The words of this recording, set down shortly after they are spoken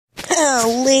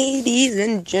ladies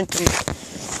and gentlemen,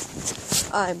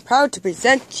 I'm proud to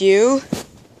present you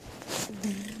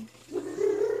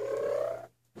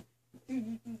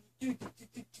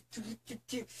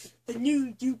the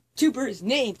new YouTuber's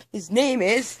name. His name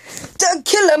is The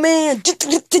Killer Man. The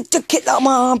Killer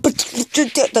Man. The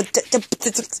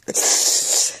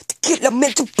Killer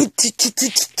Man.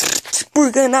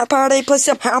 We're gonna party, play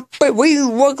some happy wheel.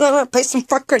 We're gonna play some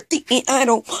fucker thinking I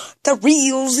don't the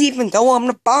reels, even though I'm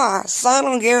the boss. I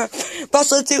don't care.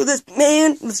 Boss, let's do this,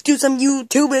 man. Let's do some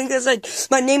YouTubing, cause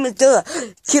my name is The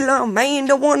Killer Man,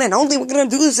 the one and only. We're gonna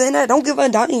do this, and I don't give a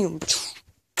dime.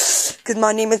 Cause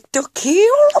my name is The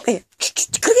Killer Man.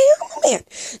 The Killer Man.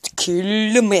 The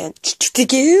Killer Man. The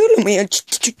Killer Man.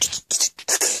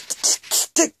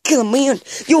 The Killer Man.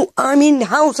 Yo, I'm in the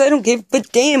house. I don't give a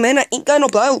damn, man. I ain't got no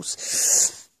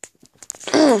blouse.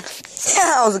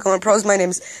 How's it going, pros? My name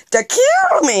is The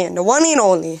Killer Man, the one and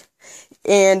only.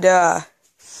 And,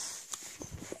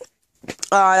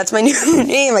 that's my new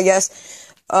name, I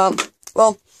guess.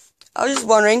 Well, I was just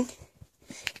wondering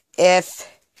if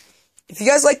you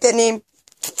guys like that name,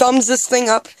 thumbs this thing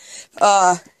up.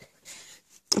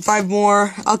 If I have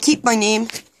more, I'll keep my name.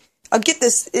 I'll get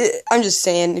this. I'm just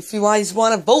saying, if you guys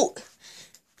want to vote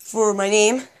for my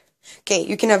name, okay,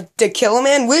 you can have The Killer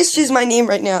Man, which is my name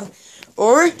right now.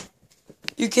 Or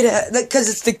you could have, because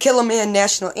it's the Killer Man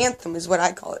National Anthem, is what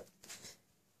I call it.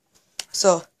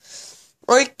 So,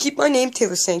 or you keep my name,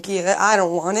 Taylor Sankey. I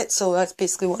don't want it, so that's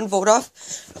basically one vote off.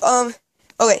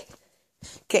 Okay.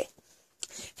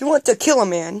 If you want The Killer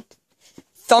Man,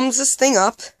 thumbs this thing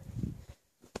up.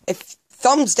 If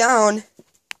thumbs down,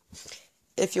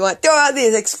 if you want Dora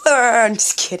the Explorer. I'm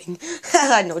just kidding.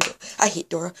 No, I hate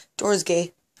Dora. Dora's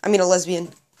gay. I mean a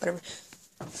lesbian. Whatever.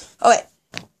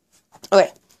 Okay.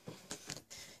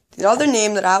 The other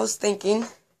name that I was thinking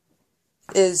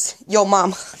is Yo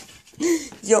Mama.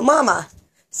 Yo Mama.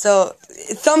 So,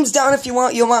 thumbs down if you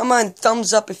want Yo Mama, and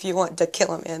thumbs up if you want The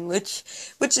Killer Man, which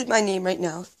is my name right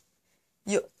now.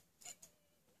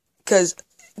 Cause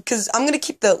I'm gonna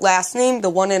keep the last name, the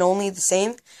one and only, the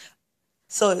same.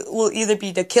 So it will either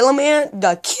be The Killer Man,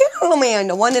 the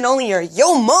one and only, or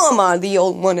Yo Mama, the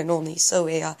old one and only. So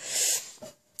yeah.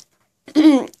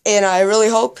 And I really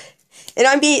hope, and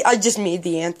I just made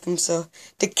the anthem, so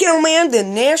The Killer Man, the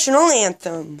national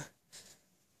anthem.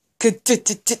 Killer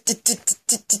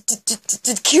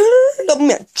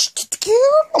Man,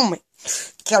 Killer Man.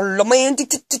 Killer Man,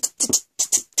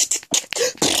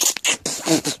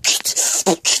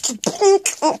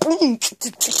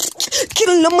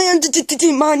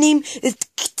 my name is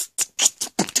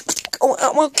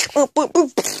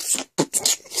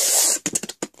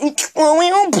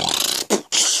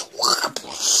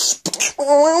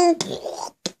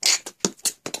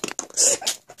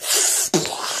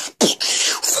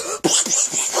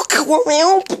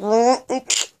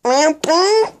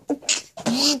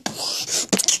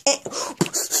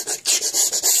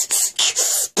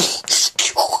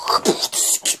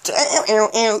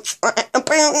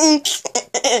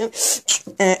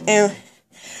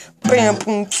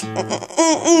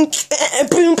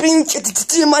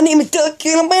my name is The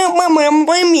Killer Man, my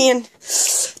man.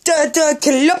 The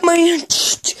Killer Man.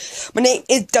 My name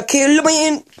is The Killer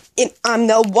Man, and I'm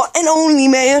the one and only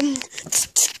man.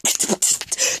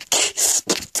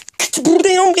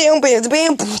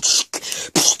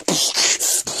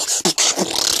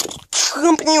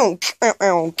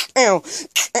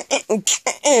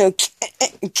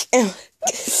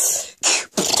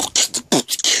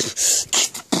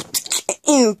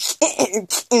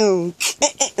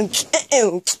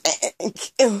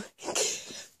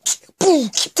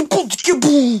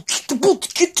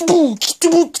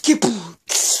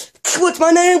 What's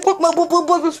my name?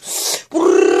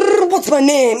 What's my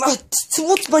name?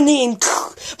 What's my name?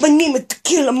 My name is The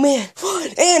Killer Man,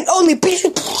 and only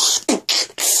people.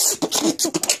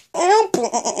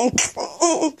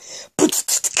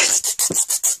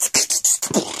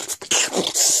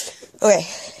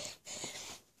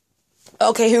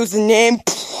 Okay, here's the name.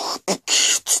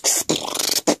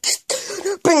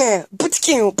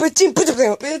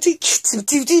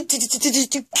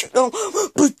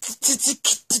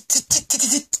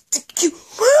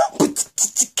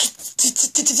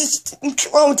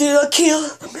 Oh, did I kill?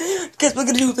 Guess we're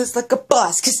gonna do this like a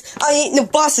boss, cause I ain't no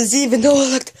bosses, even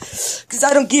though cause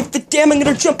I don't give a damn. I'm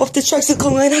gonna jump off the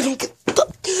tricycle line. I don't give a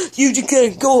fuck. You just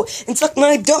gotta go and suck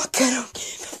my duck. I don't give a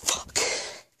fuck.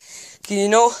 You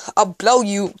know, I'll blow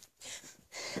you.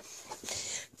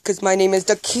 Cause my name is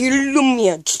The Killer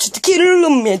Man. The Killer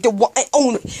Man. The one and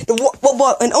only. The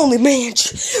one and only man.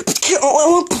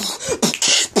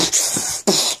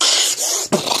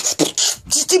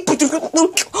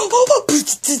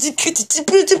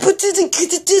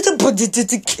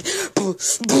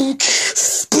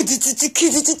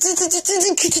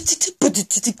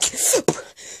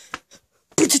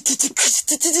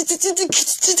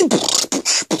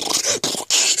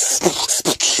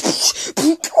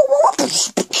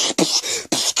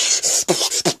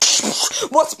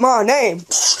 What's my name?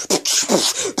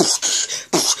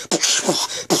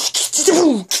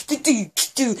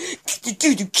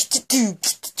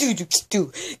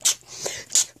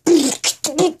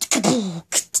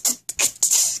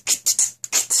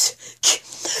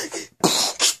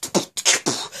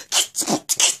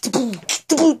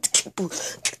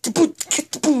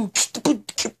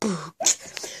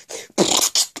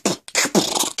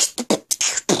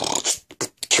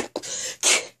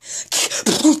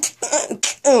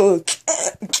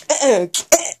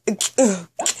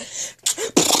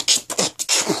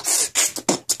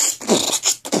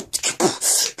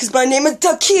 Cause my name is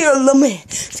the Killer Man.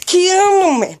 The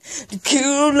Killer Man. The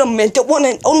Killer Man. The one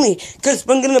and only. Cause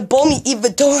I'm gonna bowl me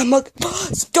even though I'm a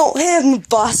boss. Don't have no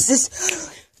bosses.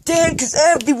 Damn, cause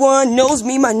everyone knows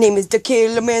me. My name is the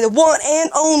Killer Man. The one and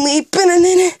only.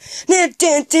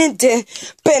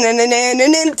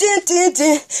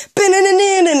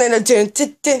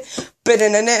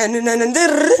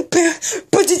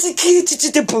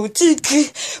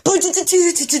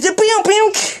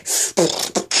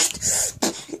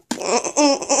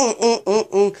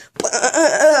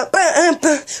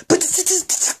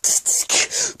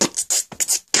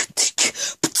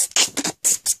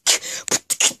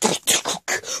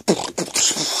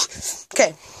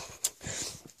 Okay,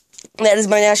 that is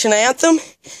my national anthem.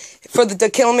 For the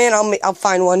Killer Man, I'll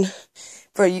find one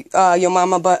for you, your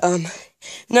mama. But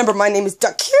remember, my name is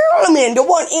the Killer Man, the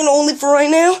one and only for right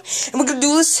now. And we're gonna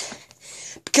do this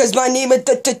because my name is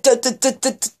the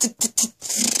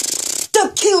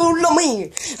Killer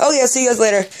Man. Oh yeah, see you guys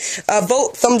later.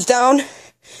 Vote thumbs down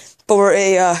for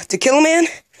the Killer Man.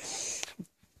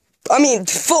 I mean,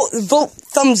 vote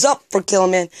thumbs up for Killer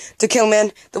Man, the Killer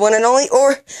Man, the one and only,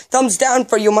 or thumbs down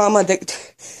for your mama,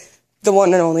 the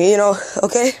one and only, you know,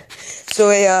 okay?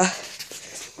 So,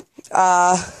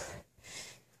 I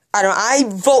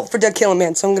vote for the Killer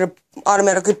Man, so I'm gonna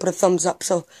automatically put a thumbs up,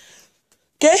 so,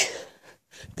 okay?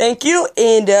 Thank you,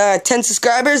 and, 10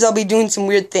 subscribers, I'll be doing some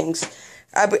weird things.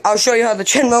 I'll show you how the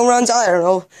treadmill runs, I don't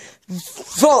know,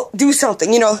 vote, do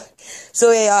something, you know?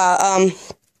 So,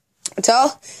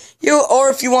 tell you, or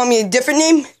if you want me a different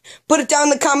name, put it down in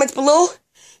the comments below,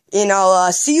 and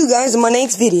I'll see you guys in my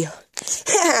next video.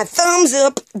 Thumbs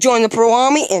up, join the Pro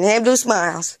Army, and have those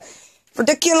smiles. For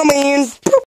the Killer Man.